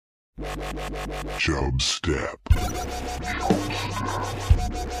Job Step.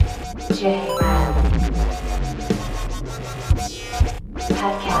 J-Ram. Pet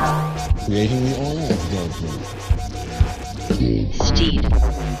Cow. Creating the oil of judgment. Steed.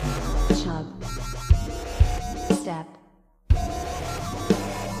 Chub. Step.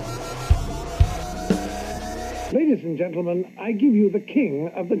 Ladies and gentlemen, I give you the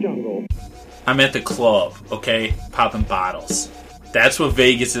king of the jungle. I'm at the club, okay? Popping bottles. That's what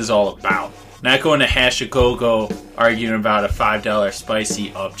Vegas is all about. Not going to Hash a Go-Go arguing about a $5 spicy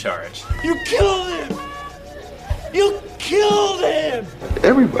upcharge. You killed him! You killed him!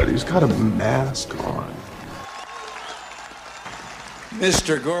 Everybody's got a mask on.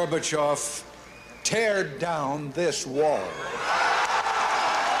 Mr. Gorbachev, tear down this wall.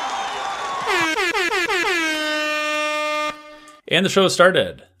 And the show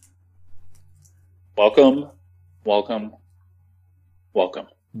started. Welcome. Welcome.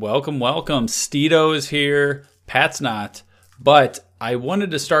 Steedo is here. Pat's not. But I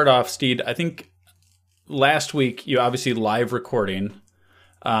wanted to start off, Steed. I think last week, you obviously live recording.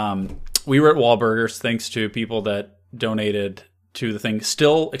 We were at Wahlburgers, thanks to people that donated to the thing.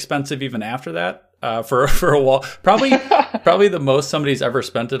 Still expensive even after that. For a wall, probably the most somebody's ever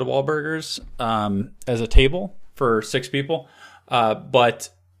spent at a Wahlburgers as a table for 6 people. But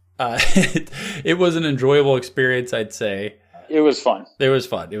it was an enjoyable experience, I'd say. It was fun. It was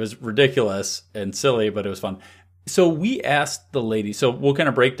fun. It was ridiculous and silly, but it was fun. So we asked the lady, so we'll kind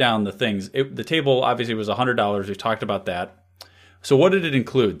of break down the things. The table obviously was $100. We talked about that. So what did it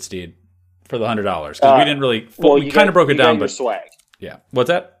include, Steve, for the $100? Because we didn't really, we kind of broke it down. But swag. Yeah. What's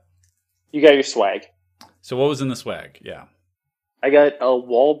that? You got your swag. So what was in the swag? Yeah. I got a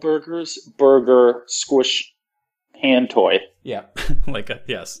Wahlburgers burger squish hand toy. Yeah. Like a,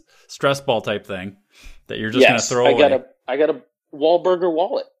 stress ball type thing that you're just going to throw away. I got a Wahlburger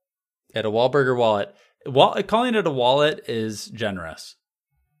wallet. At a Wahlburger wallet. Calling it a wallet is generous.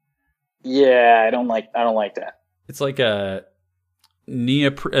 Yeah, I don't like that. It's like a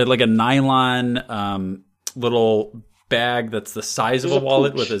nylon little bag that's the size of a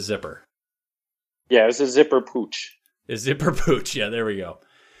wallet with a zipper. Yeah, it's a zipper pooch. A zipper pooch. Yeah, there we go.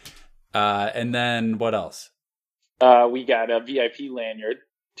 And then what else? We got a VIP lanyard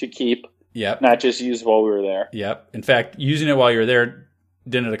to keep. Yep. Not just use while we were there. Yep. In fact, using it while you were there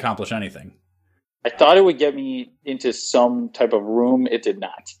didn't accomplish anything. I thought it would get me into some type of room. It did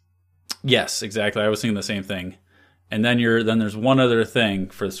not. Yes, exactly. I was thinking the same thing. And then there's one other thing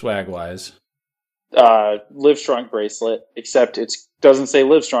for swag wise. Livestrong bracelet, except it doesn't say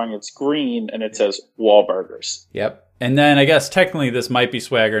Livestrong. It's green and it says Wahlburgers. Yep. And then I guess technically this might be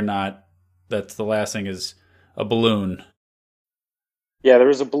swag or not. That's the last thing is a balloon. Yeah, there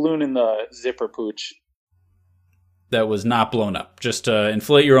was a balloon in the zipper pooch. That was not blown up. Just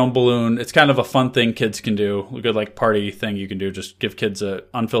inflate your own balloon. It's kind of a fun thing kids can do. A good party thing you can do. Just give kids an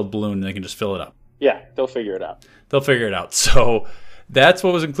unfilled balloon and they can just fill it up. Yeah, they'll figure it out. So that's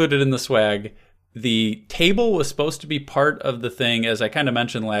what was included in the swag. The table was supposed to be part of the thing. As I kind of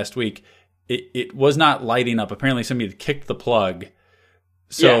mentioned last week, it was not lighting up. Apparently somebody had kicked the plug.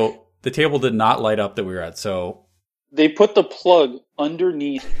 So the table did not light up that we were at. So they put the plug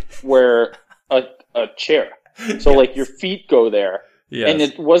underneath where a chair. So your feet go there. Yes. And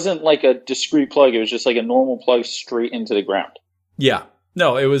it wasn't like a discrete plug. It was just like a normal plug straight into the ground. Yeah.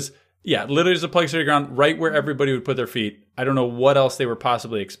 No, it was, literally just a plug straight to the ground right where everybody would put their feet. I don't know what else they were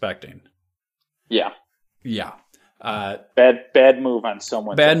possibly expecting. Yeah. Yeah. Bad move on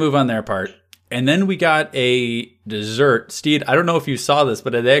someone. Bad move on their part. And then we got a dessert. Steve, I don't know if you saw this,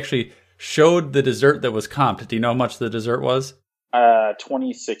 but it actually showed the dessert that was comped. Do you know how much the dessert was?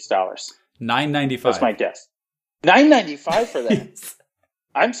 $26. $9.95. That's my guess. $9.95 for that.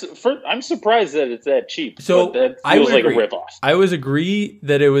 I'm surprised that it's that cheap. So that feels like agree. A ripoff. I was agree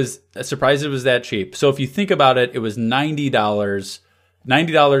that it was surprised it was that cheap. So if you think about it, it was $90.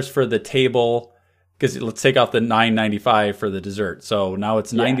 $90 for the table, because let's take off the $9.95 for the dessert. So now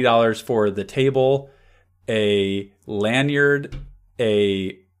it's $90 for the table, a lanyard,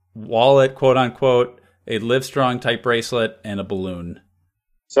 a wallet, quote unquote, a Livestrong type bracelet, and a balloon.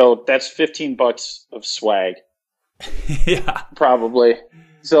 So that's $15 of swag. Yeah. Probably.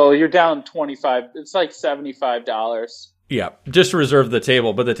 So you're down $25. It's like $75. Yeah. Just to reserve the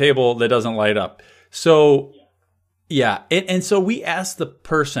table, but the table that doesn't light up. So, yeah. And so we asked the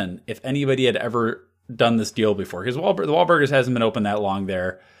person if anybody had ever done this deal before, because the Wahlburgers hasn't been open that long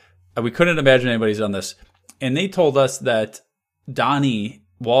there. We couldn't imagine anybody's done this. And they told us that Donnie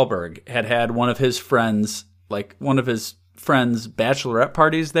Wahlberg had one of his friends, bachelorette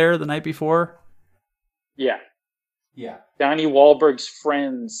parties there the night before. Yeah. Yeah. Donnie Wahlberg's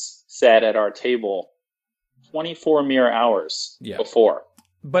friends sat at our table 24 mere hours before.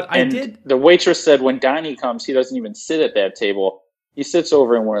 But the waitress said when Donnie comes, he doesn't even sit at that table. He sits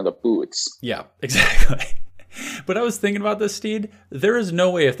over in one of the booths. Yeah, exactly. But I was thinking about this, Steed. There is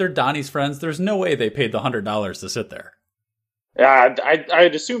no way, if they're Donnie's friends, there's no way they paid the $100 to sit there.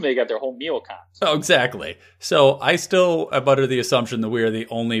 I'd assume they got their whole meal comped. Oh, exactly. So I still am under the assumption that we are the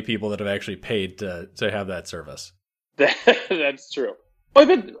only people that have actually paid to have that service. That's true. But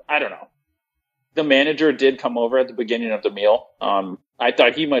I don't know. The manager did come over at the beginning of the meal. I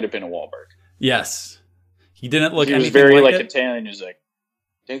thought he might have been a Wahlberg. Yes. He didn't look anything like it. He was very Italian. He was like,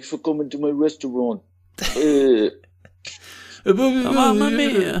 "Thanks for coming to my restaurant." Mamma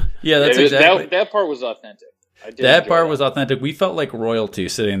mia. Yeah, that's exactly. That part was authentic. That part was authentic. We felt like royalty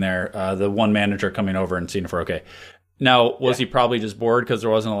sitting there, the one manager coming over and seeing if we're okay. Now, was he probably just bored because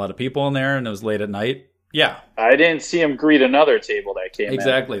there wasn't a lot of people in there and it was late at night? Yeah. I didn't see him greet another table that came in.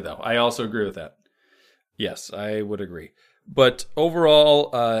 Exactly, though. I also agree with that. Yes, I would agree. But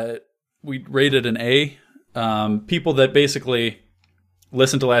overall, we rated an A. People that basically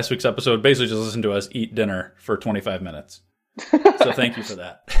listened to last week's episode basically just listened to us eat dinner for 25 minutes. So thank you for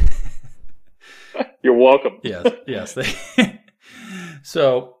that. You're welcome. Yes.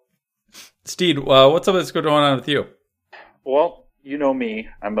 So, Steed, what's up that's going on with you? Well, you know me.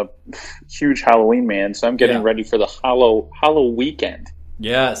 I'm a huge Halloween man, so I'm getting ready for the Hallow weekend.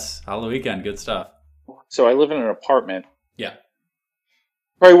 Yes, Hallow weekend. Good stuff. So I live in an apartment. Yeah.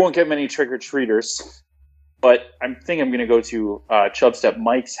 Probably won't get many trick-or-treaters, but I'm going to go to Chubstep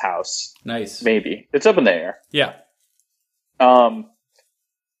Mike's house. Nice. Maybe. It's up in the air. Yeah.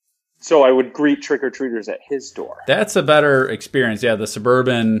 So I would greet trick-or-treaters at his door. That's a better experience. Yeah, the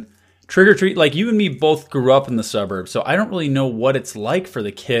suburban trick-or-treat. Like, you and me both grew up in the suburbs, so I don't really know what it's like for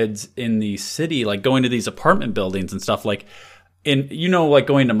the kids in the city, like going to these apartment buildings and stuff. Like, like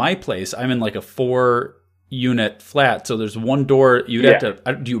going to my place, I'm in like a 4-unit flat, so there's one door. You'd have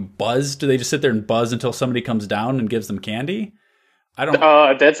to. Do you buzz? Do they just sit there and buzz until somebody comes down and gives them candy? I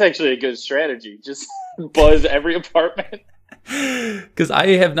don't. That's actually a good strategy. Just buzz every apartment. Because I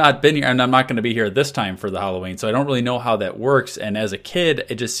have not been here, and I'm not going to be here this time for the Halloween, so I don't really know how that works. And as a kid,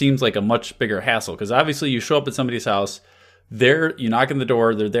 it just seems like a much bigger hassle. Because obviously, you show up at somebody's house, you knock on the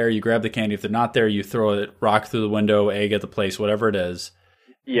door, they're there, you grab the candy. If they're not there, you throw a rock through the window, egg at the place, whatever it is.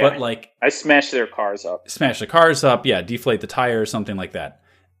 Yeah, but like I smash their cars up. Smash the cars up, yeah, deflate the tires, something like that.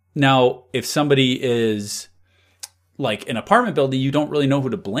 Now, if somebody is like an apartment building, you don't really know who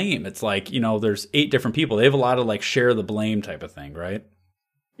to blame. It's like, there's 8 different people. They have a lot of like share the blame type of thing, right?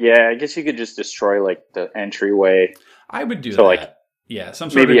 Yeah, I guess you could just destroy like the entryway. I would do that. Like, yeah, some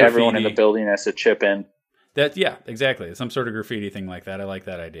sort maybe of everyone in the building has to chip in. Yeah, exactly. Some sort of graffiti thing like that. I like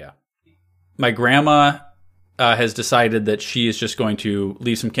that idea. My grandma has decided that she is just going to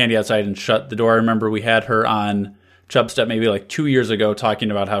leave some candy outside and shut the door. I remember we had her on Chubstep maybe like 2 years ago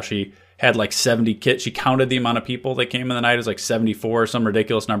talking about how she had like 70 kids. She counted the amount of people that came in the night. It was like 74 or some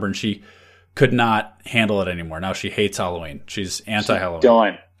ridiculous number, and she could not handle it anymore. Now she hates Halloween. She's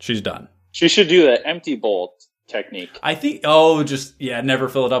anti-Halloween. She's done. She should do the empty bowl technique. I think, never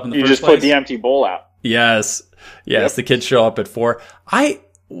fill it up in the first place. You just put the empty bowl out. Yes. Yep. The kids show up at 4.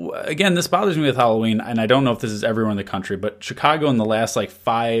 Again, this bothers me with Halloween, and I don't know if this is everywhere in the country, but Chicago in the last like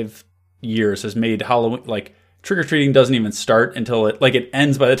 5 years has made Halloween, like, trick-or-treating doesn't even start until it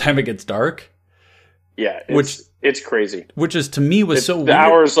ends by the time it gets dark. Yeah, it's crazy. Which is, to me, was so weird. The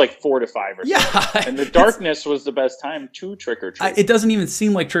hour is like 4 to 5 or something. Yeah. And the darkness was the best time to trick-or-treat. It doesn't even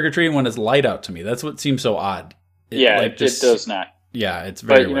seem like trick-or-treating when it's light out to me. That's what seems so odd. It does not. Yeah, it's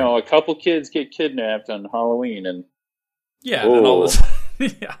very weird. But, a couple kids get kidnapped on Halloween and... Yeah, and all this...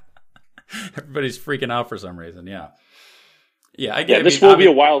 yeah. Everybody's freaking out for some reason, yeah. Yeah, I get it. This will be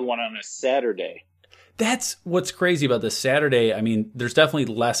a wild one on a Saturday. That's what's crazy about this Saturday. I mean, there's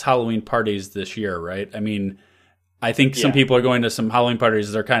definitely less Halloween parties this year, right? I mean, I think some people are going to some Halloween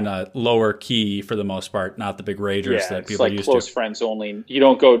parties that are kind of lower key for the most part, not the big ragers that people like used close to. Friends only. You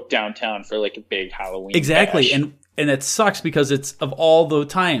don't go downtown for like a big Halloween Exactly. bash. And it sucks because it's of all the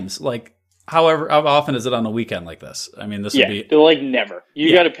times, like, how often is it on a weekend like this? I mean, this would be... they're like never.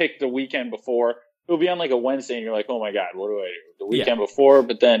 You got to pick the weekend before. It'll be on like a Wednesday and you're like, oh my God, what do I do? The weekend before,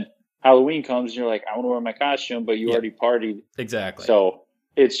 but then Halloween comes and you're like, I want to wear my costume, but you already partied. Exactly. So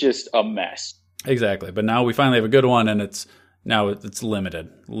it's just a mess. Exactly. But now we finally have a good one, and it's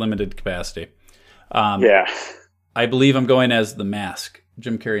limited capacity. I believe I'm going as The Mask,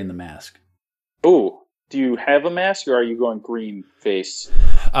 Jim Carrey in The Mask. Ooh. Do you have a mask, or are you going green face?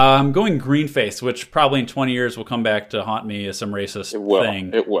 I'm going green face, which probably in 20 years will come back to haunt me as some racist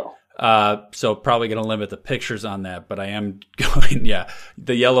thing. It will. So probably going to limit the pictures on that, but I am going,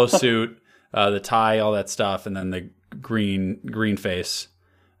 the yellow suit, the tie, all that stuff, and then the green face.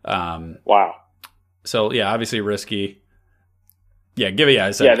 Wow. So yeah, obviously risky. Yeah,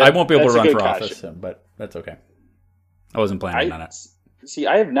 I said I won't be able to run for office, but that's okay. I wasn't planning on it. See,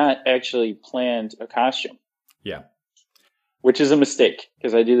 I have not actually planned a costume. Yeah. Which is a mistake,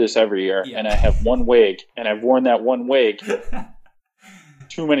 because I do this every year, and I have one wig, and I've worn that one wig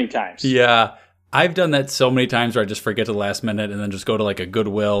too many times. Yeah. I've done that so many times where I just forget to the last minute and then just go to like a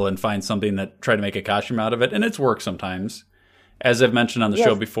Goodwill and find something that try to make a costume out of it. And it's worked sometimes. As I've mentioned on the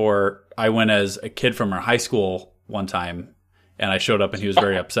show before, I went as a kid from our high school one time, and I showed up and he was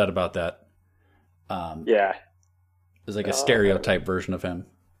very upset about that. It was like a stereotype version of him.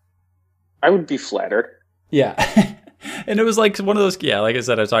 I would be flattered. Yeah. And it was like one of those, like I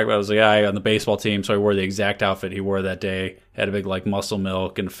said, I was talking about, I was a guy on the baseball team, so I wore the exact outfit he wore that day. Had a big like muscle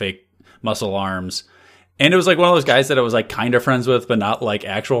milk and fake muscle arms. And it was like one of those guys that I was like kind of friends with, but not like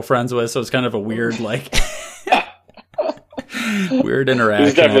actual friends with. So it's kind of a weird, like, weird interaction. It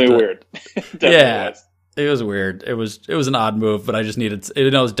was definitely weird. It was weird. It was an odd move, but I just needed,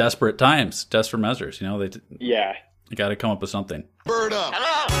 it was desperate times, desperate measures, you got to come up with something. Bird up.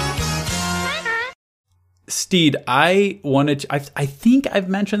 Steed, I think I've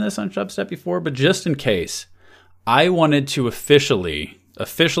mentioned this on Chubstep before, but just in case, I wanted to officially,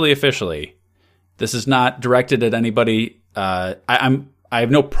 this is not directed at anybody. I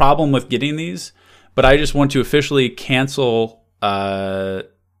have no problem with getting these, but I just want to officially cancel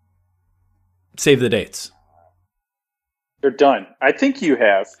Save the Dates. They're done. I think you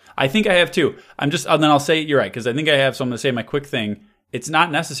have. I think I have too. And then I'll say you're right, because I think I have, so I'm going to say my quick thing. It's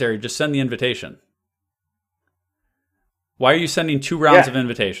not necessary. Just send the invitation. Why are you sending 2 rounds of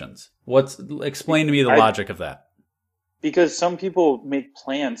invitations? Explain to me the logic of that. Because some people make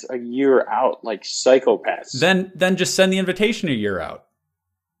plans a year out, like psychopaths. Then just send the invitation a year out.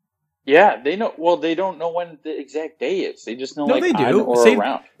 Yeah, they know. Well, they don't know when the exact day is. They just know they do. Or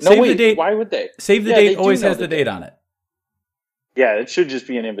around. The date. Why would they? Save the Date always has the date on it. Yeah, it should just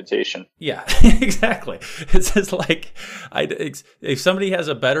be an invitation. Yeah, exactly. It's just like, if somebody has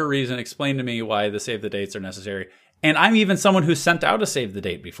a better reason, explain to me why the Save the Dates are necessary. And I'm even someone who sent out a Save the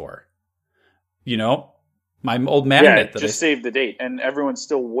Date before. My old magnet. Just save the date, and everyone's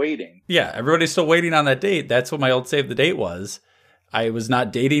still waiting. Yeah, everybody's still waiting on that date. That's what my old Save the Date was. I was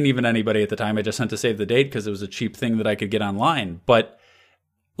not dating even anybody at the time. I just sent to Save the Date because it was a cheap thing that I could get online. But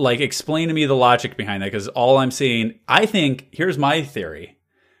explain to me the logic behind that, because all I'm seeing, here's my theory.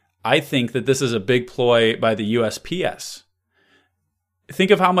 I think that this is a big ploy by the USPS. Think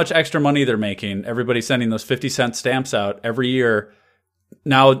of how much extra money they're making. Everybody's sending those 50-cent stamps out every year.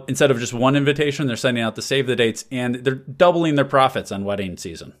 Now, instead of just one invitation, they're sending out the Save the Dates, and they're doubling their profits on wedding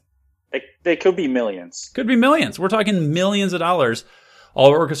season. They could be millions. Could be millions. We're talking millions of dollars,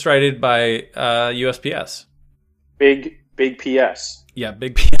 all orchestrated by USPS. Big PS. Yeah,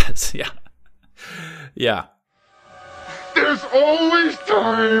 big PS. Yeah. Yeah. There's always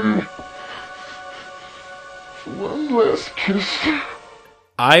time for one last kiss.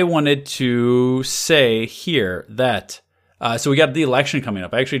 I wanted to say here that, so we got the election coming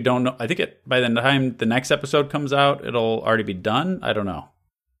up. I actually don't know. I think by the time the next episode comes out, it'll already be done. I don't know.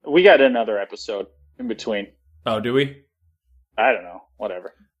 We got another episode in between. Oh, do we? I don't know.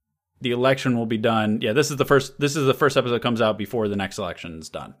 Whatever. The election will be done. Yeah, this is the first episode that comes out before the next election is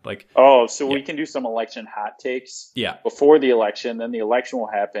done. We can do some election hot takes. Yeah. Before the election, then the election will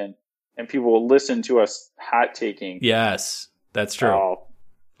happen, and people will listen to us hot taking. Yes, that's true. Oh.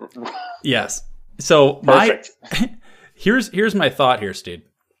 Yes. So perfect. Here's my thought here, Steve.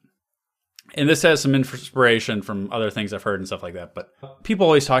 And this has some inspiration from other things I've heard and stuff like that. But people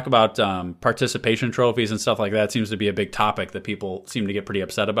always talk about participation trophies and stuff like that. It seems to be a big topic that people seem to get pretty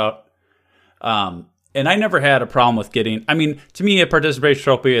upset about. And I never had a problem with getting, to me, a participation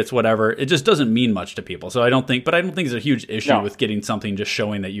trophy, it's whatever. It just doesn't mean much to people. So I don't think it's a huge issue with getting something just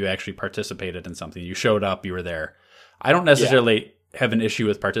showing that you actually participated in something. You showed up, you were there. I don't necessarily have an issue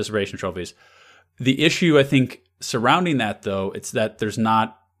with participation trophies. The issue, I think, surrounding that, though, it's that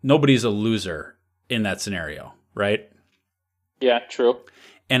nobody's a loser in that scenario, right? Yeah, true.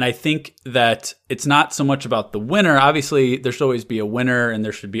 And I think that it's not so much about the winner. Obviously, there should always be a winner and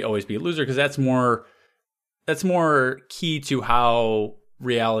there should always be a loser, because that's more key to how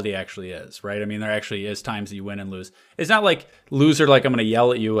reality actually is, right? There actually is times that you win and lose. It's not like loser, like I'm going to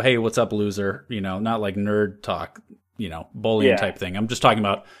yell at you, hey, what's up, loser? Not like nerd talk, bullying type thing. I'm just talking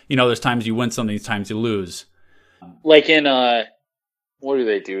about, there's times you win something, there's times you lose. Like in, what do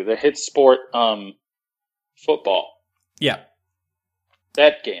they do? The hit sport, football. Yeah.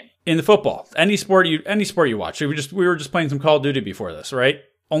 That game. in the football, any sport you watch. We were just playing some Call of Duty before this, right?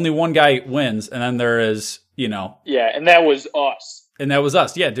 Only one guy wins, and then there is, Yeah, and that was us. And that was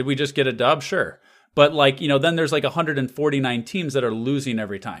us. Yeah, did we just get a dub? Sure. But then there's 149 teams that are losing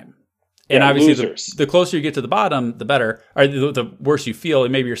every time. And obviously the closer you get to the bottom, the better. Or the worse you feel.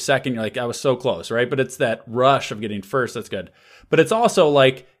 And maybe you're second, you're like, I was so close, right? But it's that rush of getting first that's good. But it's also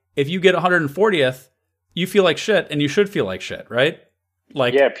like, if you get 140th, you feel like shit, and you should feel like shit, right?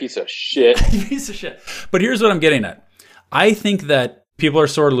 Like, yeah, piece of shit. Piece of shit. But here's what I'm getting at. I think that people are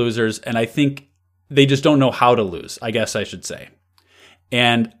sore losers, and I think they just don't know how to lose, I guess I should say.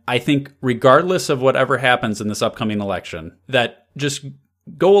 And I think regardless of whatever happens in this upcoming election, that just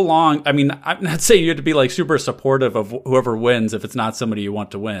go along. I mean, I'm not saying you have to be super supportive of whoever wins if it's not somebody you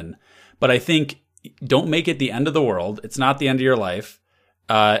want to win. But I think don't make it the end of the world. It's not the end of your life.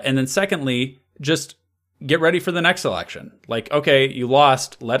 And then secondly, just get ready for the next election. Okay, you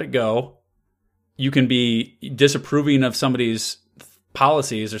lost, let it go. You can be disapproving of somebody's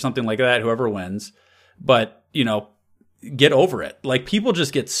policies or something like that, whoever wins. But, get over it. People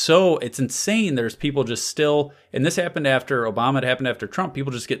just get it's insane. There's people just still, and this happened after Obama, it happened after Trump.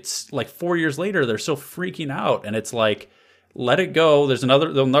 People just get 4 years later, they're so freaking out. And it's let it go.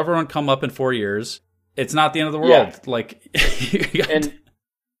 There'll never one come up in 4 years. It's not the end of the world. Yeah. And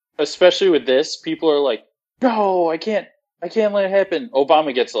especially with this, people are like, no, I can't let it happen.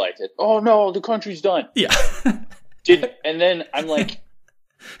 Obama gets elected. Oh no, the country's done. Yeah. And then I'm like,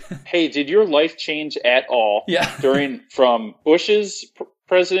 hey, did your life change at all from Bush's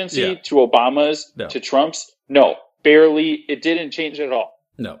presidency to Obama's to Trump's? No, barely. It didn't change at all.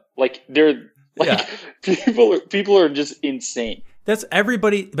 No. People are just insane. That's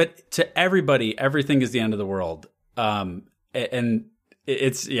everybody, but to everybody, everything is the end of the world. And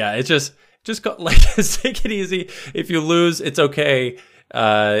it's just go, take it easy. If you lose, it's okay.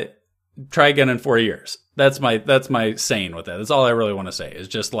 Try again in 4 years. That's my saying with that. That's all I really want to say is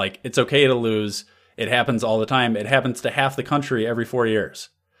just it's okay to lose. It happens all the time. It happens to half the country every 4 years.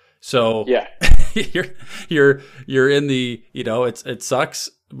 So yeah, you're in the, it sucks,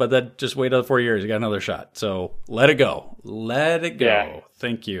 but then just wait another 4 years. You got another shot. So let it go. Let it go. Yeah.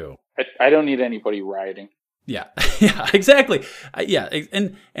 Thank you. I don't need anybody rioting. Yeah, yeah, exactly. Yeah,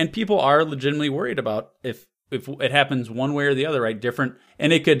 and people are legitimately worried about if it happens one way or the other, right? Different,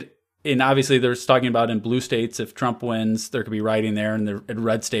 and it could. And obviously, there's talking about in blue states, if Trump wins, there could be rioting there, and in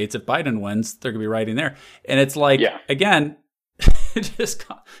red states, if Biden wins, there could be rioting there. And it's again, it's just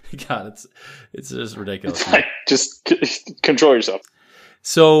ridiculous. Just control yourself.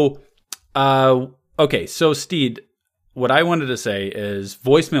 So, okay, so Steed, what I wanted to say is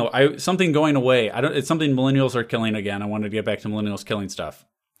voicemail. Something going away. It's something millennials are killing again. I wanted to get back to millennials killing stuff.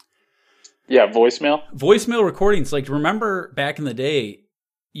 Yeah, voicemail. Voicemail recordings. Remember back in the day,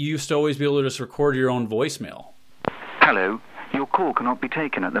 you used to always be able to just record your own voicemail. Hello, your call cannot be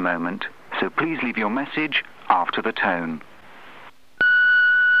taken at the moment, so please leave your message after the tone.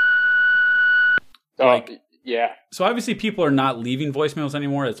 Yeah. So obviously people are not leaving voicemails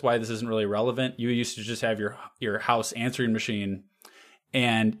anymore. That's why this isn't really relevant. You used to just have your house answering machine,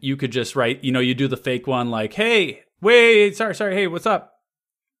 and you could just write, you do the fake one hey, wait, sorry, hey, what's up?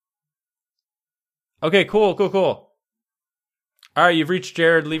 Okay, cool. All right, you've reached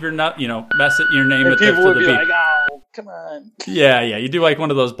Jared. Leave your message, your name and at people would the be beep. like, oh, come on. Yeah, you do one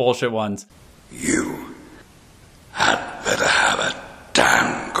of those bullshit ones. You had better have a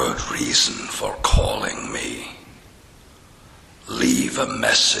damn good reason for calling me. Leave a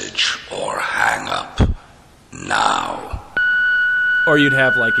message or hang up now. Or you'd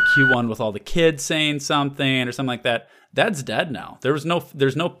have a Q1 with all the kids saying something or something like that. That's dead now. There's no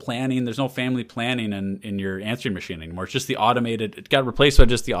planning. There's no family planning in your answering machine anymore. It's just the automated. It got replaced by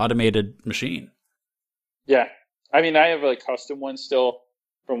just the automated machine. Yeah. I mean, I have a custom one still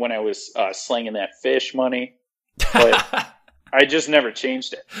from when I was slinging that fish money. But I just never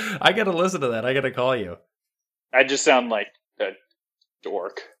changed it. I got to listen to that. I got to call you. I just sound like a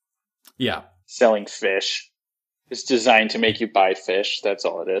dork. Yeah. Selling fish. It's designed to make you buy fish. That's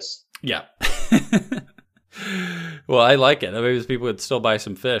all it is. Yeah. Well, I like it. Maybe people would still buy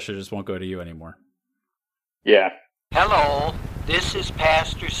some fish. It just won't go to you anymore. Yeah. Hello, this is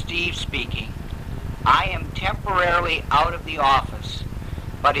Pastor Steve speaking. I am temporarily out of the office,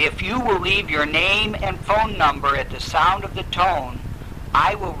 but if you will leave your name and phone number at the sound of the tone,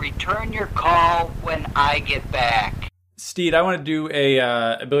 I will return your call when I get back. Steed, I want to do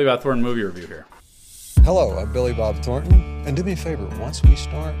a Billy Bob Thornton movie review here. Hello, I'm Billy Bob Thornton, and do me a favor, once we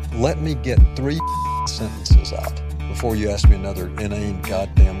start, let me get 3 sentences out before you ask me another inane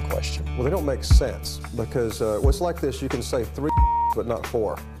goddamn question. Well, they don't make sense, because what's like this, you can say 3 but not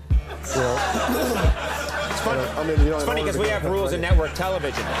 4. It's funny. It's funny because we have rules in network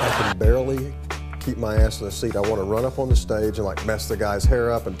television. I can barely keep my ass in the seat. I want to run up on the stage and like mess the guy's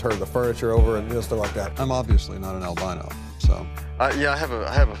hair up and turn the furniture over and stuff like that. I'm obviously not an albino, so. Yeah, I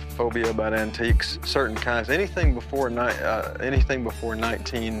have a phobia about antiques, certain kinds. Anything before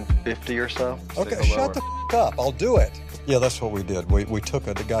 1950 or so. Okay, shut the up. I'll do it. Yeah, that's what we did. We took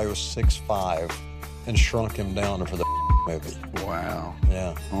the guy who was 6'5" and shrunk him down for the movie. Wow.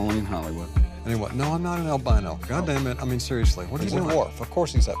 Yeah. Only in Hollywood. Anyway, no, I'm not an albino. God damn it. I mean, seriously. What are you doing? He's a dwarf. Of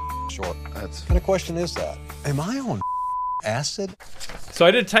course he's that short. What kind of question is that? Am I on acid? So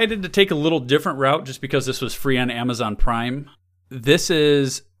I decided to take a little different route just because this was free on Amazon Prime. This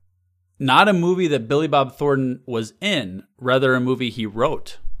is not a movie that Billy Bob Thornton was in, rather a movie he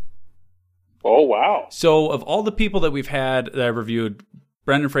wrote. Oh, wow. So of all the people that we've had that I've reviewed,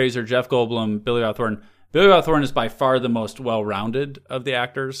 Brendan Fraser, Jeff Goldblum, Billy Bob Thornton is by far the most well-rounded of the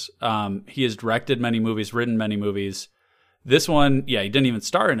actors. He has directed many movies, written many movies. This one, he didn't even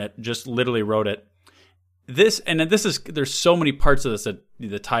star in it, just literally wrote it. There's so many parts of this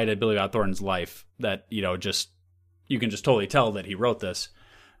that tie to Billy Bob Thornton's life that, you can just totally tell that he wrote this.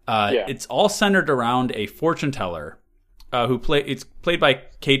 It's all centered around a fortune teller it's played by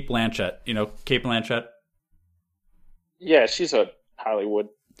Cate Blanchett. You know Cate Blanchett? Yeah, she's a Hollywood.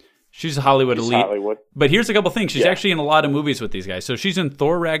 She's a Hollywood elite. Hollywood. But here's a couple things. She's actually in a lot of movies with these guys. So she's in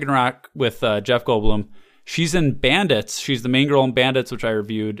Thor Ragnarok with Jeff Goldblum. She's in Bandits. She's the main girl in Bandits, which I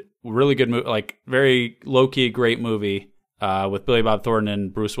reviewed. Really good movie, like very low-key, great movie with Billy Bob Thornton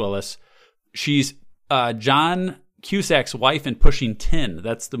and Bruce Willis. She's John Cusack's wife in Pushing Tin.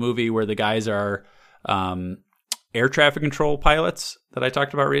 That's the movie where the guys are air traffic control pilots that I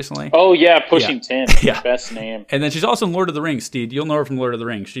talked about recently. Oh yeah, Pushing Tin. Best name. And then she's also in Lord of the Rings, Steve. You'll know her from Lord of the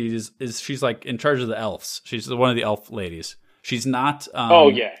Rings. She's like in charge of the elves. She's one of the elf ladies. She's not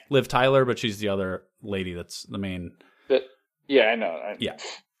Liv Tyler, but she's the other lady that's the main. I know.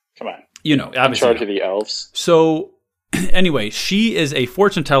 Come on. Obviously in charge of the elves. So anyway, she is a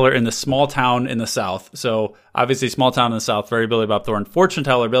fortune teller in the small town in the South. So obviously small town in the South, very Billy Bob Thornton. Fortune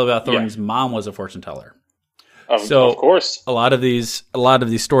teller, Billy Bob Thornton's mom was a fortune teller. Of course. A lot of these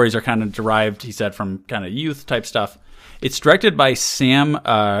stories are kind of derived, he said, from kind of youth type stuff. It's directed by Sam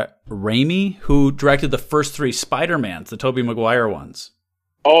Raimi, who directed the first 3 Spider-Mans, the Tobey Maguire ones.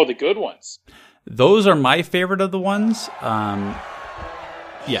 Oh, the good ones. Those are my favorite of the ones.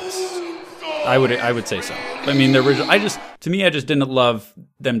 Yes, I would say so. I mean, the original. I just didn't love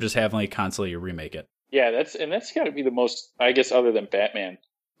them just having like constantly remake it. Yeah, that's got to be the most. I guess other than Batman,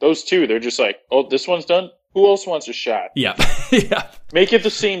 those two, they're just like, oh, this one's done. Who else wants a shot? Yeah, Make it the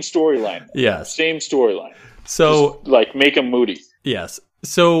same storyline. Yes, same storyline. So, just, like, make them moody. Yes.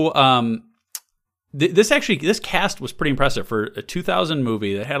 So, this cast was pretty impressive for a 2000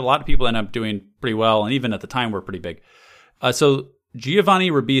 movie that had a lot of people end up doing pretty well, and even at the time were pretty big. So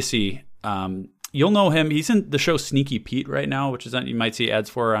Giovanni Ribisi, you'll know him. He's in the show Sneaky Pete right now, which is you might see ads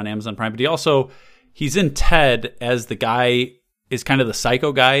for on Amazon Prime. But he's in Ted as the guy is kind of the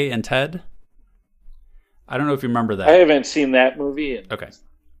psycho guy in Ted. I don't know if you remember that. I haven't seen that movie. Okay.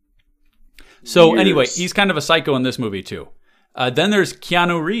 So anyway, he's kind of a psycho in this movie too. Then there's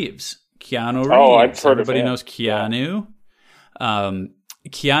Keanu Reeves. Oh, I've heard of him. Everybody knows Keanu.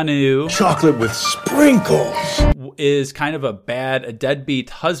 Keanu, chocolate with sprinkles, is kind of a deadbeat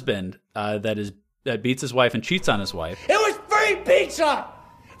husband that beats his wife and cheats on his wife. It was free pizza,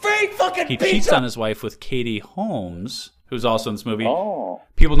 free fucking pizza. He cheats on his wife with Katie Holmes, who's also in this movie. Oh,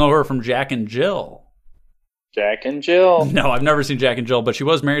 people know her from Jack and Jill. Jack and Jill. No, I've never seen Jack and Jill, but she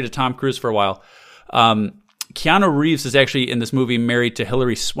was married to Tom Cruise for a while. Keanu Reeves is actually in this movie married to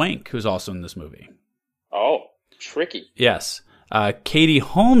Hilary Swank, who's also in this movie. Oh, tricky. Yes. Katie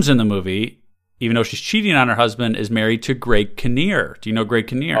Holmes in the movie, even though she's cheating on her husband, is married to Greg Kinnear. Do you know Greg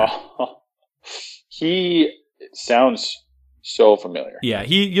Kinnear? Oh, he sounds so familiar. Yeah,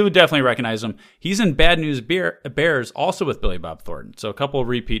 you would definitely recognize him. He's in Bad News Bears, also with Billy Bob Thornton. So a couple of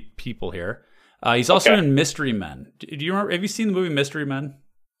repeat people here. He's also in Mystery Men. Do you remember? Have you seen the movie Mystery Men?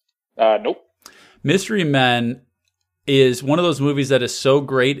 Nope. Mystery Men is one of those movies that is so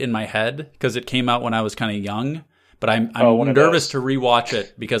great in my head because it came out when I was kind of young. But I'm nervous to rewatch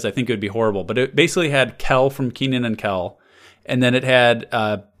it because I think it would be horrible. But it basically had Kel from Kenan and Kel. And then it had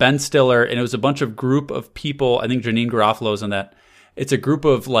Ben Stiller. And it was a bunch of group of people. I think Janine Garofalo's in that. It's a group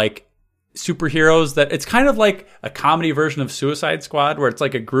of like superheroes that it's kind of like a comedy version of Suicide Squad where it's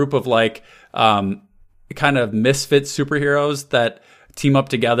like a group of like kind of misfit superheroes that team up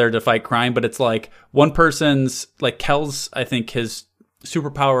together to fight crime. But it's like one person's like Kel's, I think his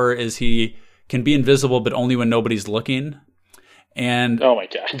superpower is he can be invisible, but only when nobody's looking. And oh my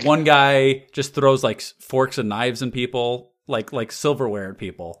God, one guy just throws like forks and knives in people, like silverware at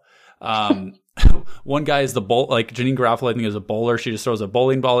people. One guy is the like Janine Garofalo, I think, is a bowler. She just throws a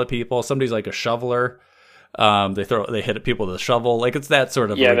bowling ball at people. Somebody's like a shoveler. They hit people with a shovel. Like, it's that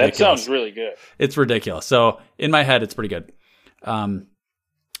sort of ridiculous. That sounds really good. It's ridiculous. So in my head, it's pretty good.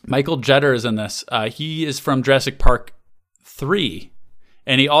 Michael Jeter is in this. He is from Jurassic Park 3,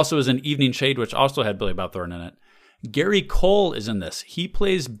 and he also is in Evening Shade, which also had Billy Bob Thornton in it. Gary Cole is in this. He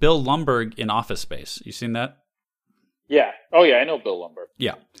plays Bill Lumbergh in Office Space. You seen that? Yeah. Oh, yeah, I know Bill Lumbergh.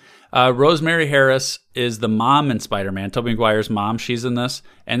 Yeah. Rosemary Harris is the mom in Spider-Man, Tobey Maguire's mom. She's in this.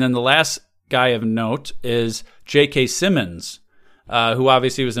 And then the last guy of note is J.K. Simmons, who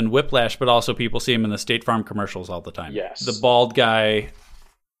obviously was in Whiplash, but also people see him in the State Farm commercials all the time. Yes. The bald guy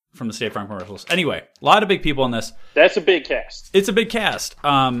from the State Farm commercials. Anyway, a lot of big people in this. That's a big cast. It's a big cast.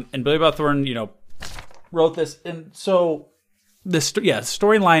 And Billy Bob Thornton, wrote this. And so the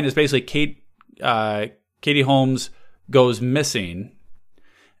storyline is basically Katie Holmes goes missing,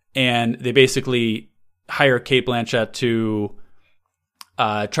 and they basically hire Cate Blanchett to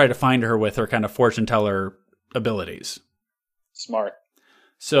try to find her with her kind of fortune teller abilities. Smart.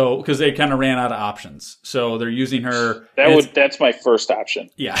 So, because they kind of ran out of options, so they're using her. That's my first option.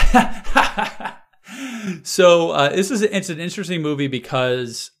 Yeah. So it's an interesting movie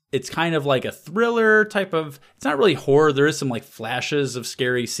because it's kind of like a thriller type of. It's not really horror. There is some like flashes of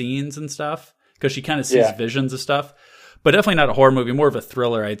scary scenes and stuff because she kind of sees visions of stuff. But definitely not a horror movie, more of a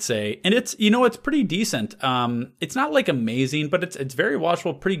thriller, I'd say. And it's, it's pretty decent. It's not like amazing, but it's very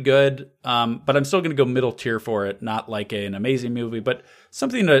watchable, pretty good. But I'm still going to go middle tier for it. Not like an amazing movie, but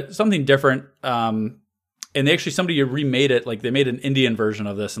something different. And somebody remade it. Like, they made an Indian version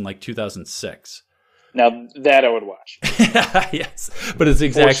of this in like 2006. Now that I would watch. Yes, but it's the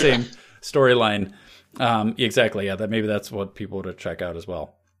exact same storyline. Exactly. Yeah, maybe that's what people would check out as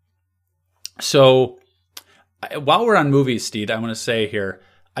well. So, while we're on movies, Steve, I want to say here,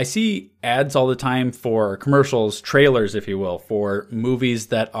 I see ads all the time for commercials, trailers, if you will, for movies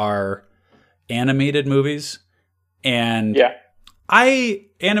that are animated movies. And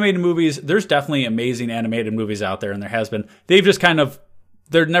animated movies, there's definitely amazing animated movies out there, and there has been. They've just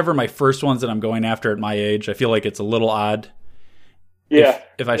they're never my first ones that I'm going after at my age. I feel like it's a little odd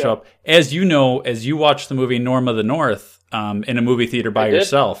if I show up. As you know, as you watched the movie Norm of the North in a movie theater by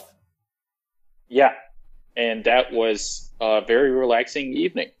yourself. Yeah. And that was a very relaxing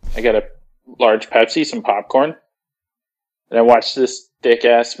evening. I got a large Pepsi, some popcorn, and I watched this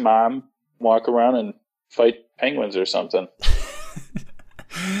dick-ass mom walk around and fight penguins or something.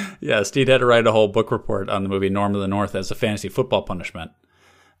 Yeah, Steve had to write a whole book report on the movie Norm of the North as a fantasy football punishment.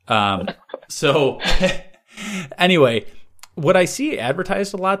 So, anyway, what I see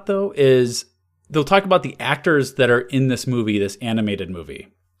advertised a lot, though, is they'll talk about the actors that are in this movie, this animated movie.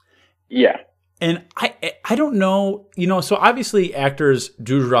 Yeah. And I don't know, so obviously actors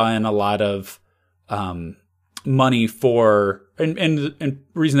do draw in a lot of money for, and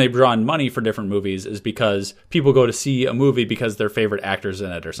reason they draw in money for different movies is because people go to see a movie because their favorite actor's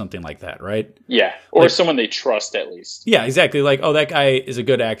in it or something like that, right? Yeah, or like, someone they trust at least. Yeah, exactly. Like, oh, that guy is a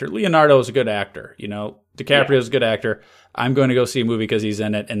good actor. Leonardo is a good actor. DiCaprio is a good actor. I'm going to go see a movie because he's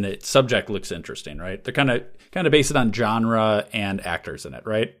in it and the subject looks interesting, right? They're kind of based it on genre and actors in it,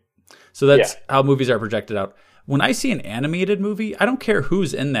 right? So that's how movies are projected out. When I see an animated movie, I don't care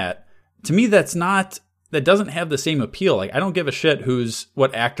who's in that. To me, that doesn't have the same appeal. Like, I don't give a shit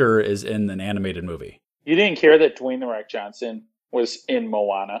what actor is in an animated movie. You didn't care that Dwayne "The Rock" Johnson was in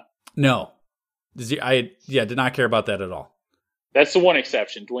Moana? No. I did not care about that at all. That's the one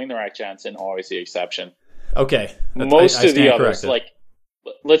exception. Dwayne "The Rock" Johnson, always the exception. Okay. Most of the others, like,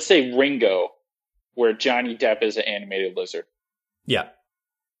 let's say Ringo, where Johnny Depp is an animated lizard. Yeah.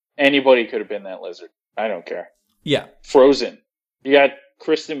 Anybody could have been that lizard. I don't care. Yeah. Frozen. You got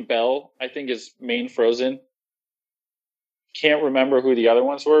Kristen Bell, I think, is main Frozen. Can't remember who the other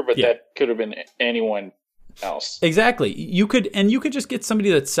ones were, but that could have been anyone else. Exactly. You could just get somebody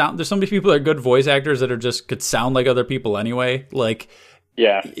there's so many people that are good voice actors that could sound like other people anyway. Like,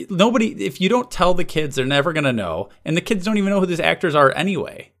 if you don't tell the kids, they're never going to know. And the kids don't even know who these actors are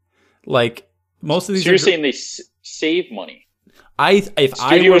anyway. Like, most of these. So you're saying they save money?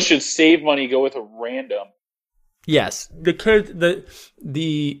 Studios should save money, go with a random. Yes, the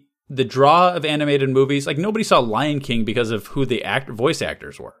draw of animated movies, like nobody saw Lion King because of who the voice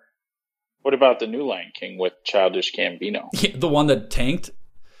actors were. What about the new Lion King with Childish Gambino? Yeah, the one that tanked,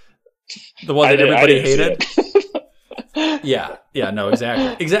 the one that everybody hated. Yeah, no,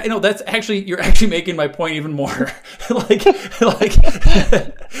 exactly. No, that's actually, you're actually making my point even more. like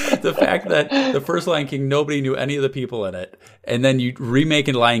the fact that the first Lion King, nobody knew any of the people in it, and then you remake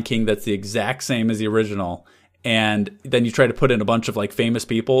a Lion King that's the exact same as the original, and then you try to put in a bunch of like famous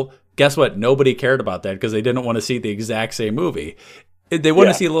people. Guess what? Nobody cared about that because they didn't want to see the exact same movie. They want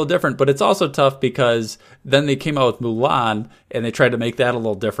to see it a little different, but it's also tough because then they came out with Mulan and they tried to make that a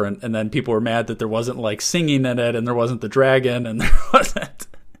little different. And then people were mad that there wasn't like singing in it and there wasn't the dragon and there wasn't,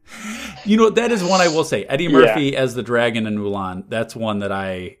 that is one I will say. Eddie Murphy as the dragon in Mulan. That's one that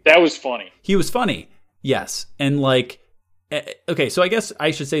that was funny. He was funny. Yes. And like, okay, so I guess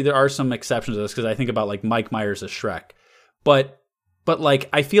I should say there are some exceptions to this because I think about like Mike Myers as Shrek, but like,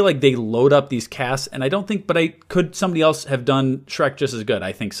 I feel like they load up these casts, and I don't think, could somebody else have done Shrek just as good?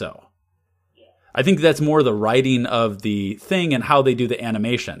 I think so. Yeah. I think that's more the writing of the thing and how they do the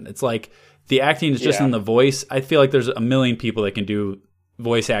animation. It's like the acting is just in the voice. I feel like there's a million people that can do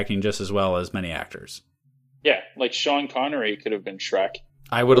voice acting just as well as many actors. Yeah, like Sean Connery could have been Shrek.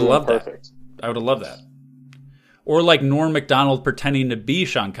 I would have loved that. I would have loved that. Or like Norm Macdonald pretending to be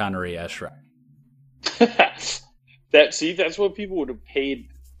Sean Connery as Shrek. That's what people would have paid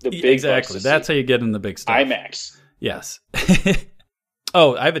the big exactly. bucks to That's see. how you get in the big stuff. IMAX. Yes.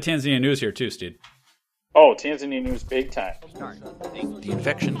 Oh, I have a Tanzania news here too, Steve. Oh, Tanzania news big time. The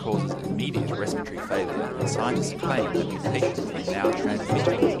infection causes immediate respiratory failure, and scientists claim that mutations are now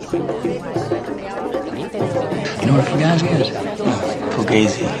transmitted. You know what Fugazi is?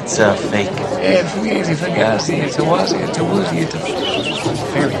 Fugazi. It's a fake. Yeah, Fugazi, Fugazi. It's a wazi. It's a woozy. It's a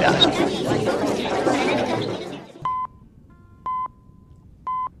fairy dust.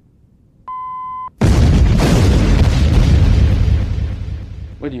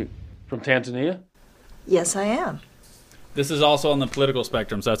 What are you, from Tanzania? Yes, I am. This is also on the political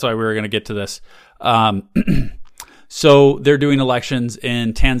spectrum, so that's why we were going to get to this. So they're doing elections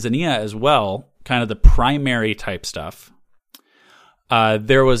in Tanzania as well, kind of the primary type stuff.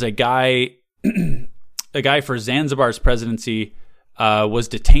 There was a guy for Zanzibar's presidency was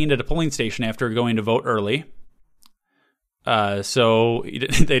detained at a polling station after going to vote early. So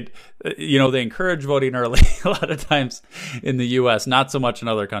they encourage voting early a lot of times in the U.S., not so much in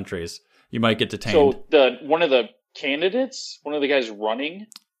other countries. You might get detained. So one of the guys running,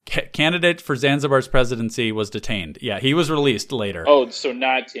 candidate for Zanzibar's presidency was detained. Yeah, he was released later. Oh, so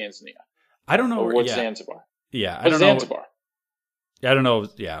not Tanzania. I don't know what's Zanzibar. Yeah, I don't know. Zanzibar. I don't know.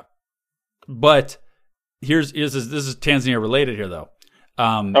 Yeah, but this is Tanzania related here though.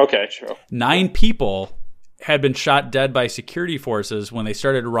 Okay, true. 9 people had been shot dead by security forces when they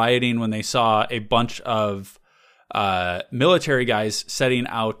started rioting when they saw a bunch of military guys setting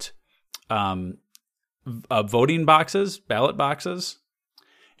out voting boxes, ballot boxes.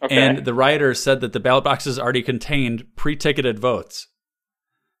 Okay. And the rioters said that the ballot boxes already contained pre-ticketed votes.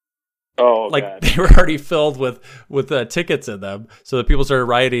 Oh, like God. They were already filled with tickets in them. So the people started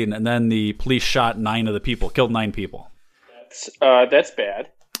rioting, and then the police shot 9 of the people, killed 9 people. That's bad.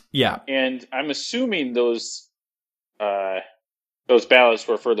 Yeah, and I'm assuming those ballots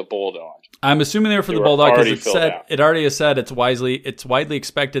were for the Bulldog. I'm assuming they were for the Bulldog because it already has said it's widely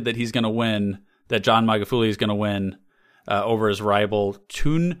expected that he's going to win, that John Magufuli is going to win over his rival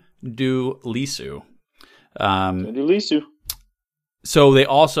Tundu Lissu. Tundu Lissu. So they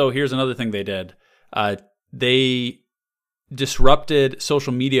also, here's another thing they did. They disrupted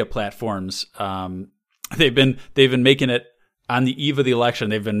social media platforms. They've been making it on the eve of the election.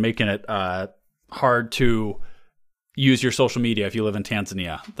 They've been making it hard to use your social media if you live in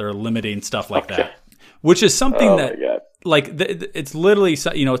Tanzania. They're limiting stuff like that, which is something it's literally,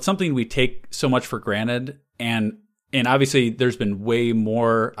 it's something we take so much for granted. And obviously there's been way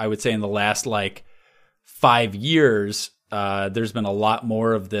more, I would say, in the last 5 years. There's been a lot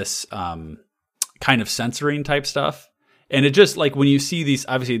more of this kind of censoring type stuff. And it just, when you see these,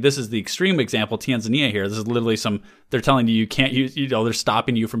 obviously this is the extreme example, Tanzania here. This is literally they're telling you can't use, they're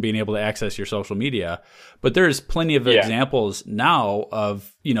stopping you from being able to access your social media. But there's plenty of examples now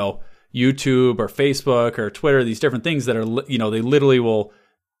of, YouTube or Facebook or Twitter, these different things that are, they literally will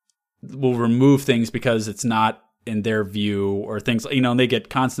remove things because it's not in their view or things, and they get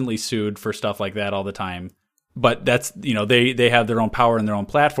constantly sued for stuff like that all the time. But that's, they have their own power and their own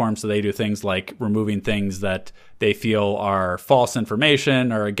platform, so they do things like removing things that they feel are false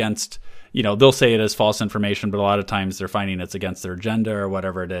information or against, they'll say it as false information, but a lot of times they're finding it's against their agenda or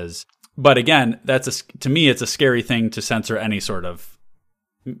whatever it is. But again, to me, it's a scary thing to censor any sort of,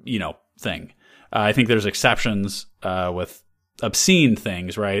 thing. I think there's exceptions with obscene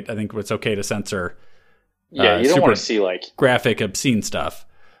things, right? I think it's okay to censor. You don't want to see graphic, obscene stuff.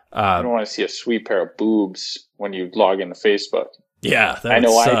 I don't want to see a sweet pair of boobs when you log into Facebook. Yeah, that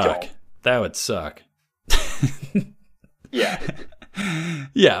would suck. That would suck. Yeah.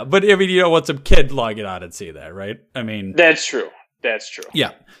 Yeah, but I mean, you don't want some kid logging on and see that, right? I mean, that's true. That's true.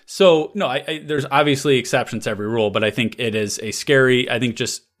 Yeah. So no, there's obviously exceptions to every rule, but I think it is a scary. I think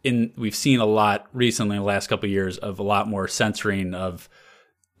we've seen a lot recently in the last couple of years of a lot more censoring of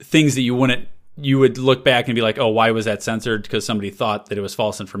things that you would look back and be like, oh, why was that censored? Because somebody thought that it was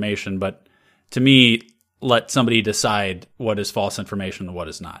false information. But to me, let somebody decide what is false information and what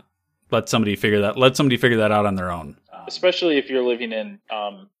is not. Let somebody figure that out on their own. Especially if you're living in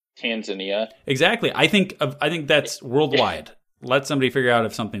Tanzania. Exactly. I think that's worldwide. Let somebody figure out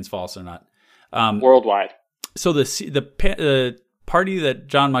if something's false or not. Worldwide. So the party that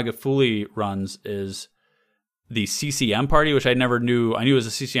John Magufuli runs is the CCM party, which I never knew. I knew it was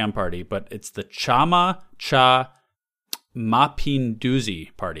a CCM party, but it's the Chama Cha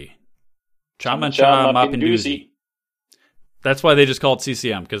Mapinduzi party. Chama Cha Mapinduzi. That's why they just call it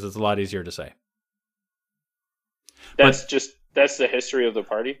CCM, because it's a lot easier to say. That's the history of the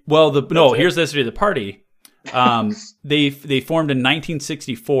party? Well, here's the history of the party. They formed in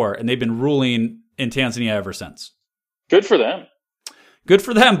 1964, and they've been ruling in Tanzania ever since. Good for them. Good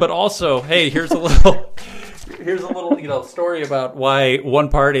for them, but also, hey, here's a little story about why one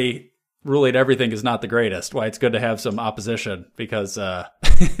party ruling everything is not the greatest. Why it's good to have some opposition, because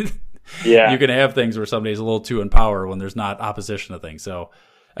you can have things where somebody's a little too in power when there's not opposition to things. So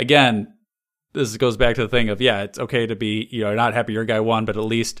again, this goes back to the thing of, it's okay to be, not happy your guy won, but at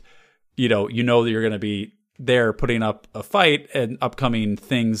least you know that you're going to be there putting up a fight and upcoming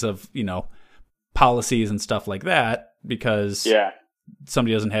things of, policies and stuff like that, because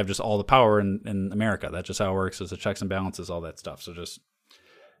somebody doesn't have just all the power in America. That's just how it works. It's the checks and balances, all that stuff. So just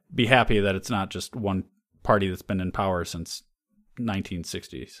be happy that it's not just one party that's been in power since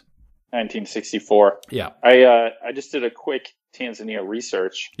 1960s. 1964. Yeah. I just did a quick Tanzania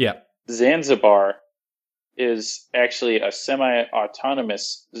research. Yeah. Zanzibar is actually a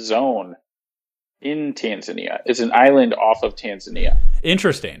semi-autonomous zone in Tanzania. It's an island off of Tanzania.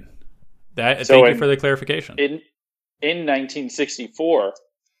 Interesting. Thank you for the clarification. In 1964,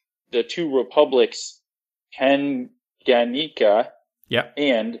 the two republics, Tanganyika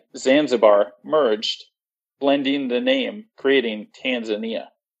and Zanzibar, merged, blending the name, creating Tanzania.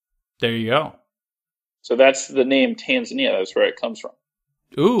 There you go. So that's the name Tanzania. That's where it comes from.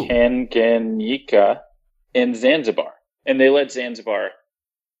 Ooh. Tanganyika and Zanzibar. And they let Zanzibar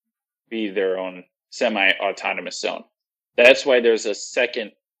be their own semi-autonomous zone. That's why there's a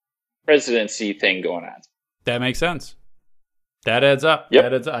second presidency thing going on. That makes sense. That adds up. Yep.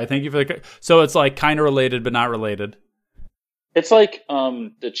 That adds up. I thank you for the... So it's like kind of related, but not related. It's like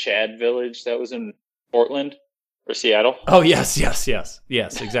the Chad village that was in Portland or Seattle. Oh, yes,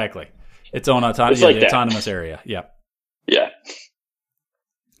 exactly. Its own autonomous area. Yeah. Yeah.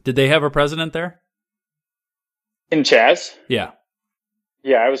 Did they have a president there? In Chaz? Yeah.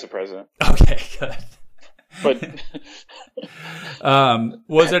 Yeah, I was the president. Okay, good. But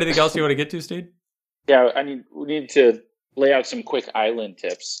was there anything else you want to get to, Steve? Yeah, we need to lay out some quick island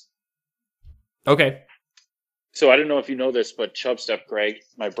tips. Okay. So I don't know if you know this, but Chubstep Greg,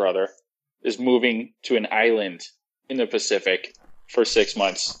 my brother, is moving to an island in the Pacific for 6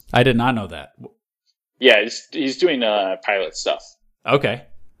 months. I did not know that. Yeah, he's doing pilot stuff. Okay.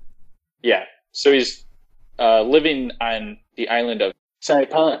 Yeah, so he's living on the island of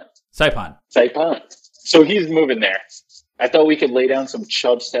Saipan. So he's moving there. I thought we could lay down some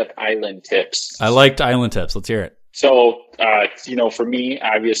Chubstep island tips. I liked island tips. Let's hear it. So, for me,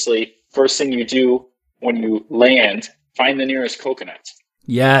 obviously, first thing you do when you land, find the nearest coconut.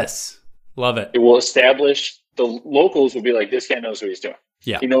 Yes. Love it. It will establish, the locals will be like, this guy knows what he's doing.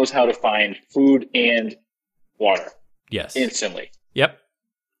 Yeah. He knows how to find food and water. Yes. Instantly. Yep.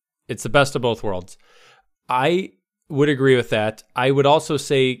 It's the best of both worlds. I would agree with that. I would also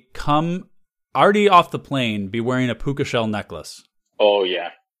say come already off the plane, be wearing a puka shell necklace. Oh, yeah.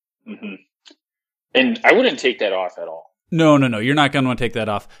 Mm-hmm. And I wouldn't take that off at all. No. You're not going to want to take that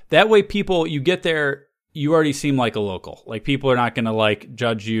off. That way you get there, you already seem like a local. Like people are not going to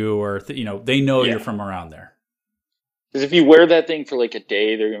judge you or, they know you're from around there. Because if you wear that thing for a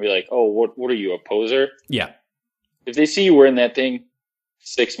day, they're going to be like, oh, what are you, a poser? Yeah. If they see you wearing that thing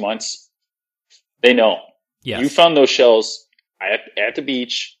 6 months, they know. Yes. You found those shells at the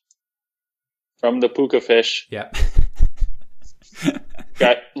beach from the puka fish. Yeah.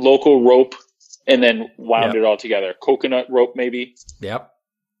 Got local rope and then wound it all together. Coconut rope, maybe. Yep.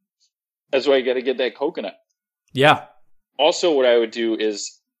 That's why you got to get that coconut. Yeah. Also, what I would do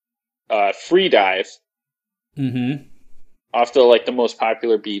is free dive. Mm-hmm. off the like the most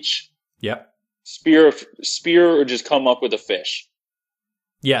popular beach. Yep. Spear or just come up with a fish.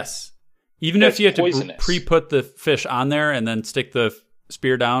 Yes. Even if you have to pre-put the fish on there and then stick the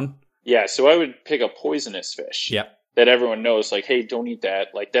spear down. Yeah, so I would pick a poisonous fish. Yep. That everyone knows, like, hey, don't eat that.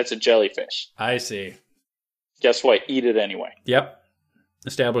 Like, that's a jellyfish. I see. Guess what? Eat it anyway. Yep.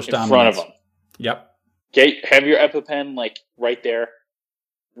 Establish dominance. In front of them. Yep. Okay, have your EpiPen, like, right there,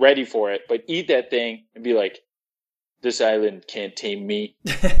 ready for it. But eat that thing and be like, this island can't tame me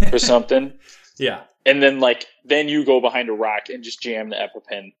or something. Yeah. And then, like, then you go behind a rock and just jam the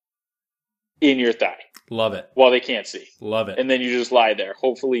EpiPen in your thigh. Love it. While they can't see. Love it. And then you just lie there.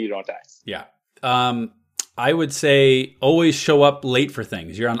 Hopefully you don't die. Yeah. I would say always show up late for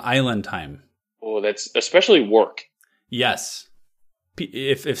things. You're on island time. Oh, that's especially work. Yes.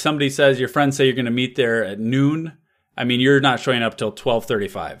 If somebody says, your friends say you're going to meet there at noon, I mean, you're not showing up till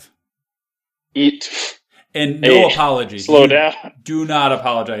 12:35. And no apologies. Slow down. Do not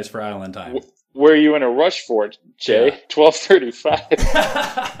apologize for island time. Where are you in a rush for, Jay? Yeah.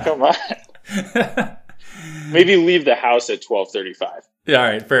 12:35. Come on. Maybe leave the house at 12:35. Yeah,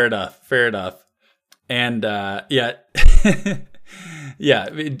 all right. Fair enough. And yeah. Yeah,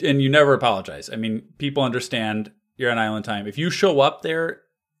 and you never apologize. I mean, people understand you're on island time. If you show up there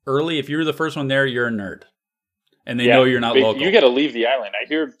early, if you're the first one there, you're a nerd. And they know you're not local. You got to leave the island. I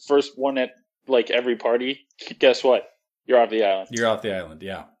hear first one at like every party. Guess what? You're off the island. You're off the island,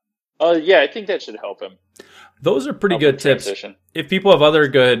 yeah. Yeah, I think that should help him. Those are pretty good tips. If people have other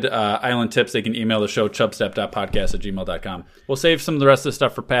good island tips, they can email the show, chubstep.podcast@gmail.com. We'll save some of the rest of the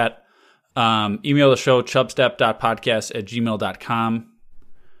stuff for Pat. Email the show, chubstep.podcast@gmail.com.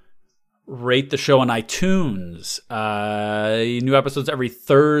 Rate the show on iTunes. New episodes every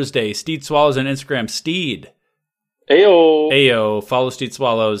Thursday. Steed Swallows on Instagram. Steed. Ayo. Follow Steed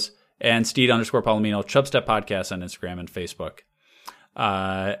Swallows and Steed_Palomino. Chubstep Podcast on Instagram and Facebook.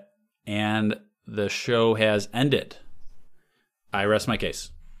 And the show has ended. I rest my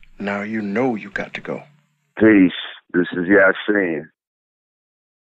case. Now you know you got to go. Peace. This is Yasin.